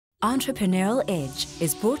Entrepreneurial Edge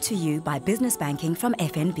is brought to you by Business Banking from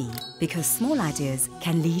FNB, because small ideas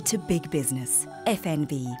can lead to big business.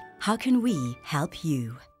 FNB, how can we help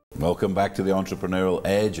you? Welcome back to the Entrepreneurial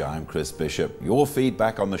Edge. I'm Chris Bishop. Your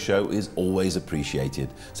feedback on the show is always appreciated,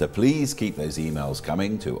 so please keep those emails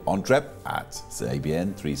coming to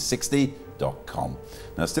entrep@abn360.com.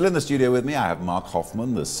 Now, still in the studio with me, I have Marc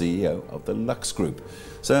Hoffman, the CEO of the Lux Group.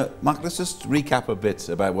 So, Marc, let's just recap a bit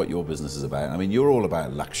about what your business is about. I mean, you're all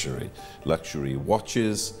about luxury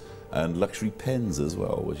watches and luxury pens as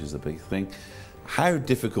well, which is a big thing. How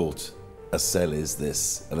difficult a sell is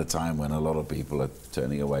this at a time when a lot of people are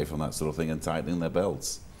turning away from that sort of thing and tightening their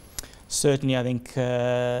belts? Certainly, I think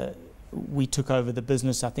we took over the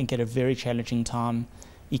business, I think, at a very challenging time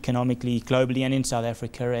economically, globally, and in South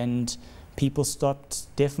Africa, and people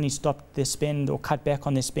definitely stopped their spend or cut back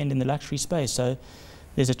on their spend in the luxury space. So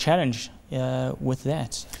there's a challenge with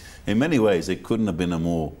that. In many ways, it couldn't have been a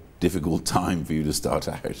more difficult time for you to start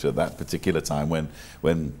out at that particular time when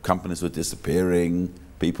companies were disappearing,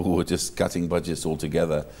 people were just cutting budgets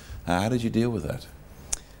altogether. How did you deal with that?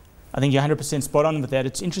 I think you're 100% spot on with that.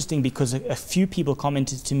 It's interesting because a few people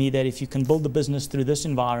commented to me that if you can build the business through this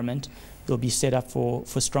environment, you'll be set up for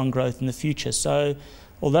strong growth in the future. So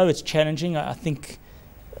although it's challenging, I think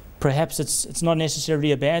perhaps it's not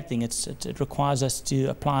necessarily a bad thing. It requires us to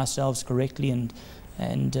apply ourselves correctly and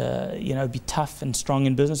be tough and strong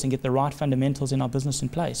in business and get the right fundamentals in our business in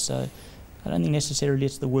place. So I don't think necessarily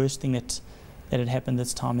it's the worst thing that had happened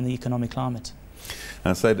this time in the economic climate.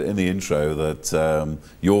 I said in the intro that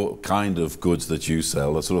your kind of goods that you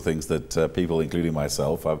sell are sort of things that people, including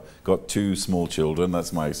myself, I've got 2 small children,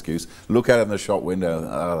 that's my excuse, look out in the shop window,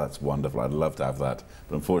 oh, that's wonderful, I'd love to have that.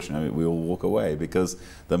 But unfortunately, we all walk away because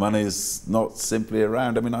the money's not simply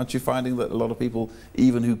around. I mean, aren't you finding that a lot of people,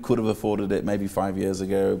 even who could have afforded it maybe 5 years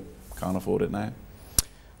ago, can't afford it now?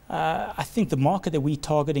 I think the market that we're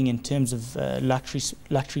targeting in terms of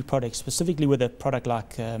luxury products, specifically with a product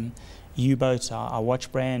like U-Boat, our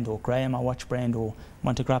watch brand, or Graham, our watch brand, or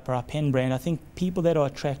Monte Grappa, our pen brand, I think people that are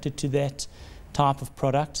attracted to that type of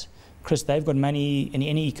product, Chris, they've got money in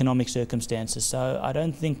any economic circumstances. So I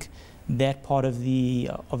don't think that part of the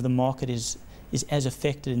market is as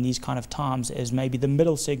affected in these kind of times as maybe the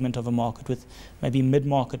middle segment of a market with maybe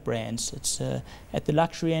mid-market brands. It's at the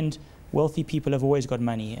luxury end, wealthy people have always got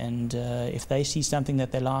money, and if they see something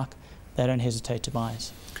that they like, they don't hesitate to buy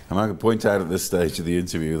it. And I can point out at this stage of the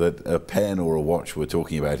interview that a pen or a watch we're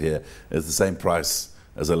talking about here is the same price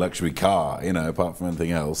as a luxury car, apart from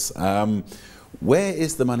anything else. Where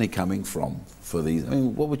is the money coming from for these? I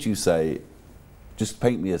mean, what would you say? Just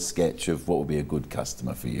paint me a sketch of what would be a good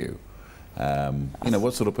customer for you.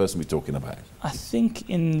 What sort of person are we talking about? I think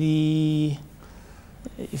if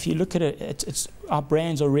you look at it, our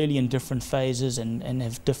brands are really in different phases and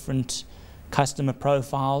have different customer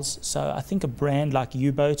profiles. So I think a brand like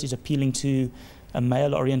U-Boat is appealing to a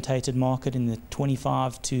male-orientated market in the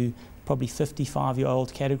 25 to probably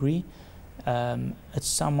 55-year-old category. It's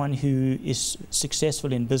someone who is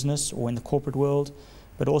successful in business or in the corporate world,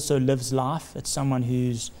 but also lives life. It's someone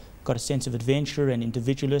who's got a sense of adventure and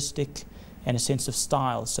individualistic and a sense of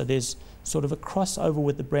style. So there's sort of a crossover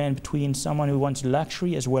with the brand between someone who wants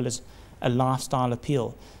luxury as well as a lifestyle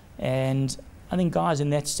appeal. And I think guys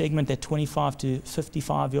in that segment, that 25 to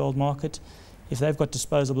 55-year-old market, if they've got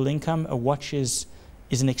disposable income, a watch is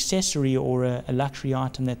an accessory or a luxury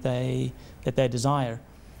item that they desire.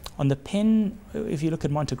 On the pen, if you look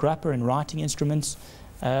at Monte Grappa and writing instruments,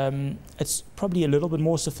 it's probably a little bit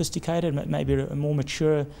more sophisticated, maybe a more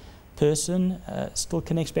mature person. Still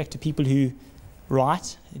connects back to people who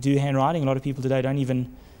do handwriting. A lot of people today don't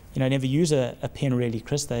even never use a pen really,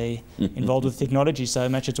 Chris. They involved with technology so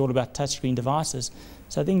much, it's all about touchscreen devices.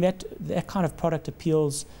 So I think that kind of product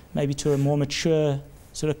appeals maybe to a more mature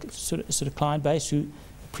sort of client base who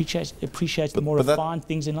appreciates the more refined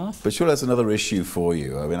things in life. But sure, that's another issue for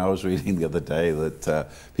you. I mean, I was reading the other day that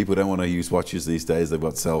people don't want to use watches these days, they've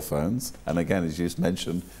got cell phones. And again, as you just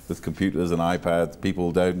mentioned, with computers and iPads,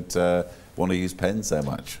 people don't want to use pens so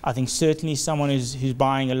much. I think certainly someone who's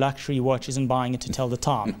buying a luxury watch isn't buying it to tell the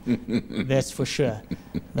time. That's for sure.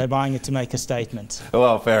 They're buying it to make a statement.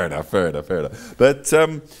 Well, fair enough. But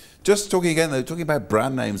just talking about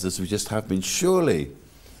brand names as we just have been, surely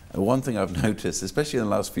one thing I've noticed, especially in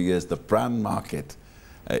the last few years, the brand market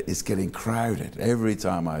is getting crowded. Every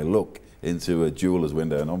time I look into a jeweler's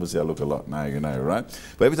window, and obviously I look a lot now, right?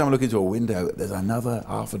 But every time I look into a window, there's another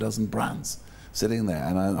half a dozen brands sitting there,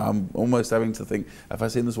 and I'm almost having to think, have I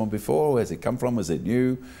seen this one before? Where's it come from? Is it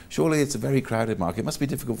new? Surely it's a very crowded market. It must be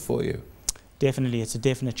difficult for you. Definitely, it's a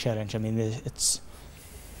definite challenge. I mean,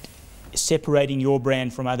 separating your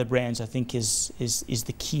brand from other brands, I think, is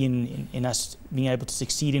the key in us being able to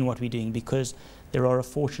succeed in what we're doing, because there are a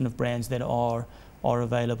fortune of brands that are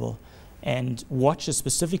available. And watches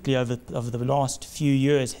specifically over the last few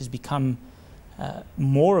years has become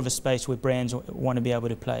more of a space where brands want to be able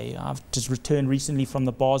to play. I've just returned recently from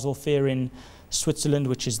the Basel Fair in Switzerland,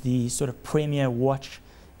 which is the sort of premier watch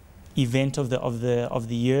event of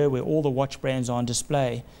the year, where all the watch brands are on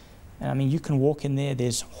display. And I mean, you can walk in there,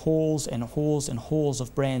 there's halls and halls and halls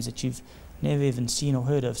of brands that you've never even seen or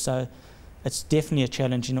heard of. So it's definitely a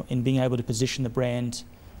challenge in being able to position the brand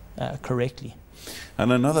correctly.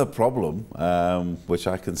 And another problem, which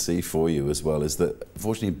I can see for you as well, is that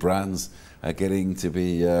unfortunately brands are getting to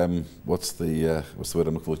be, what's the word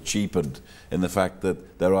I'm looking for, cheapened, in the fact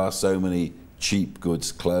that there are so many cheap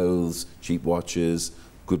goods, clothes, cheap watches,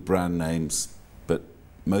 good brand names, but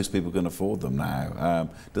most people can afford them now.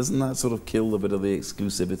 Doesn't that sort of kill a bit of the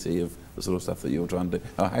exclusivity of the sort of stuff that you're trying to do?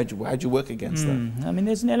 How'd you work against that? I mean,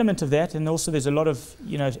 there's an element of that, and also there's a lot of,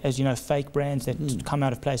 as you know, fake brands that come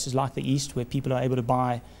out of places like the East, where people are able to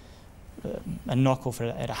buy a knockoff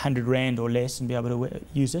at 100 Rand or less and be able to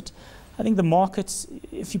use it. I think the markets,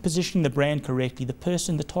 if you're positioning the brand correctly,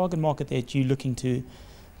 the target market that you're looking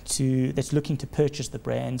that's looking to purchase the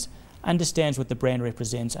brands, understands what the brand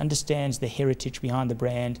represents, understands the heritage behind the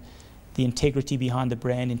brand, the integrity behind the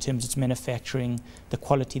brand in terms of its manufacturing, the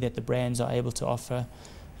quality that the brands are able to offer.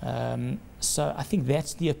 So I think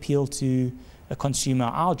that's the appeal to a consumer.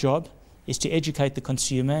 Our job is to educate the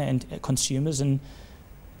consumer and consumers and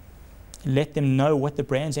let them know what the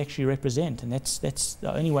brands actually represent, and that's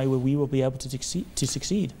the only way where we will be able to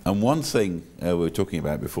succeed. And one thing we were talking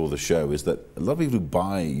about before the show is that a lot of people who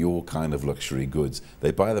buy your kind of luxury goods,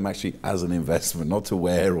 they buy them actually as an investment, not to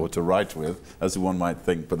wear or to write with, as one might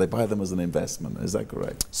think, but they buy them as an investment. Is that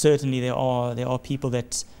correct? Certainly, there are people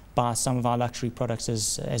that buy some of our luxury products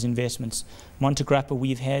as investments. Monte Grappa,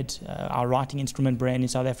 we've had our writing instrument brand in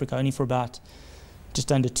South Africa only for about just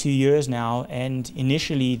under 2 years now, and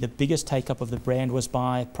initially the biggest take-up of the brand was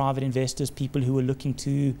by private investors, people who were looking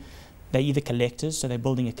to, they're either collectors, so they're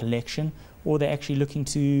building a collection, or they're actually looking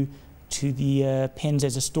to the pens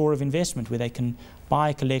as a store of investment, where they can buy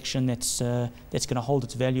a collection that's going to hold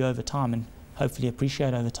its value over time and hopefully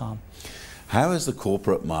appreciate over time. How is the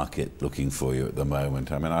corporate market looking for you at the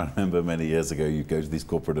moment? I mean, I remember many years ago you'd go to these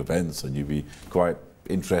corporate events and you'd be quite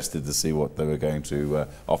interested to see what they were going to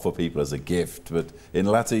offer people as a gift, but in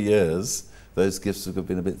latter years those gifts have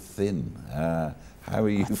been a bit thin. How are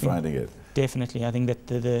you finding it? Definitely, I think that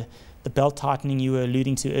the belt tightening you were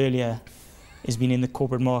alluding to earlier has been in the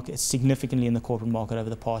corporate market, significantly in the corporate market over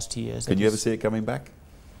the past 2 years. Can you ever see it coming back?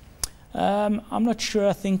 I'm not sure.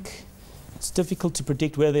 I think it's difficult to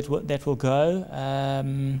predict where that will go.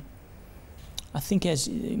 I think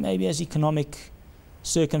maybe as economic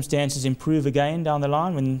circumstances improve again down the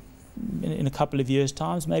line, when in a couple of years'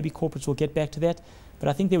 times, maybe corporates will get back to that. But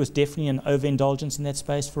I think there was definitely an overindulgence in that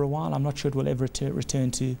space for a while. I'm not sure it will ever return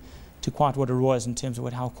to quite what it was in terms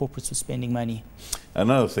of how corporates were spending money.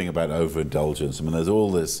 Another thing about overindulgence, I mean, there's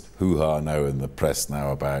all this hoo-ha now in the press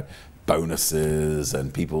now about bonuses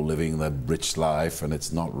and people living the rich life, and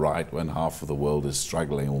it's not right when half of the world is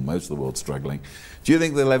struggling, or most of the world's struggling. Do you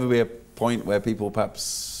think there'll ever be a point where people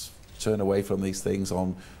perhaps turn away from these things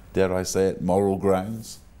on, dare I say it, moral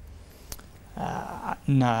grounds?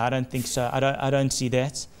 No, I don't think so. I don't see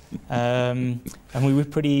that. And we're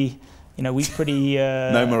pretty, no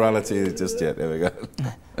morality just yet. There we go.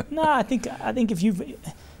 No, I think if you've,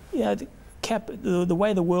 the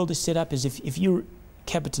way the world is set up is if you're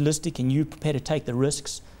capitalistic and you're prepared to take the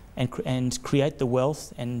risks and create the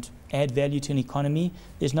wealth and add value to an economy,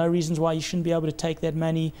 there's no reasons why you shouldn't be able to take that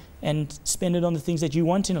money and spend it on the things that you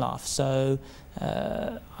want in life. So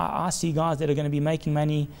I see guys that are going to be making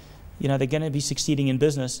money, they're going to be succeeding in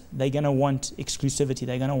business. They're going to want exclusivity.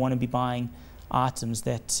 They're going to want to be buying items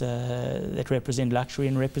that represent luxury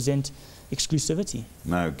and represent exclusivity.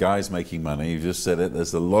 Now, guys making money, you just said it,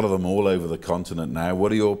 there's a lot of them all over the continent now.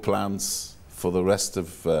 What are your plans for the rest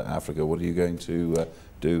of Africa? What are you going to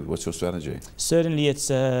do? What's your strategy? Certainly, it's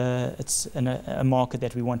a market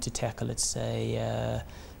that we want to tackle. It's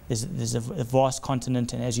there's a vast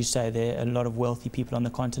continent, and as you say, there are a lot of wealthy people on the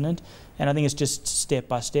continent. And I think it's just step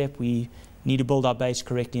by step. We need to build our base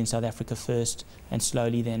correctly in South Africa first, and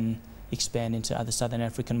slowly then expand into other Southern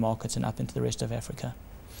African markets and up into the rest of Africa.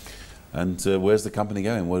 And where's the company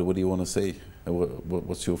going? What do you want to see?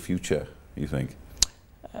 What's your future, you think?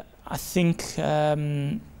 I think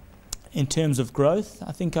in terms of growth,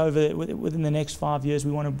 I think within the next 5 years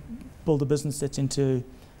we want to build a business that's into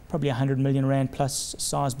probably 100 million Rand plus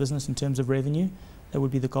size business in terms of revenue. That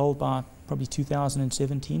would be the goal by probably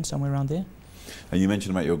 2017, somewhere around there. And you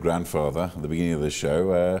mentioned about your grandfather at the beginning of the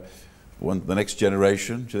show. The next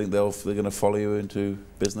generation, do you think they're going to follow you into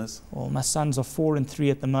business? Well, my sons are 4 and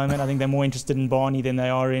 3 at the moment. I think they're more interested in Barney than they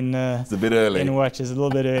are in it's a bit early. In watches. A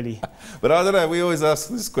little bit early. But I don't know, we always ask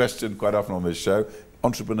this question quite often on this show.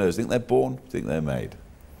 Entrepreneurs, think they're born, think they're made?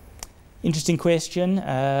 Interesting question.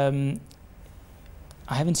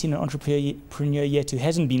 I haven't seen an entrepreneur yet who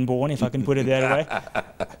hasn't been born, if I can put it that way.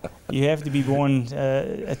 You have to be born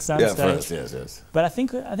at some stage. First, yes. But I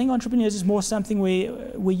think entrepreneurs is more something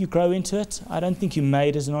where you grow into it. I don't think you're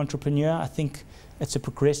made as an entrepreneur. I think it's a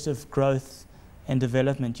progressive growth and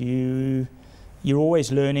development. You're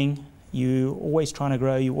always learning. You're always trying to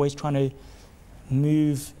grow. You're always trying to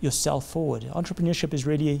move yourself forward. Entrepreneurship is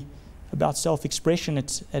really about self-expression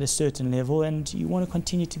at a certain level, and you want to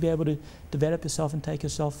continue to be able to develop yourself and take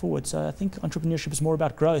yourself forward. So I think entrepreneurship is more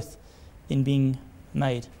about growth than being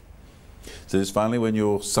made. So just finally, when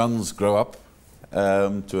your sons grow up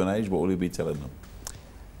to an age, what will you be telling them?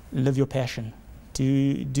 Live your passion.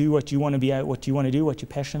 Do what you want to be, what you want to do, what you're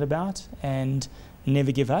passionate about, and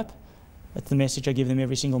never give up. That's the message I give them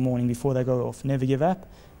every single morning before they go off. Never give up,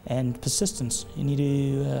 and persistence. You need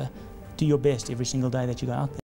to do your best every single day that you go out there.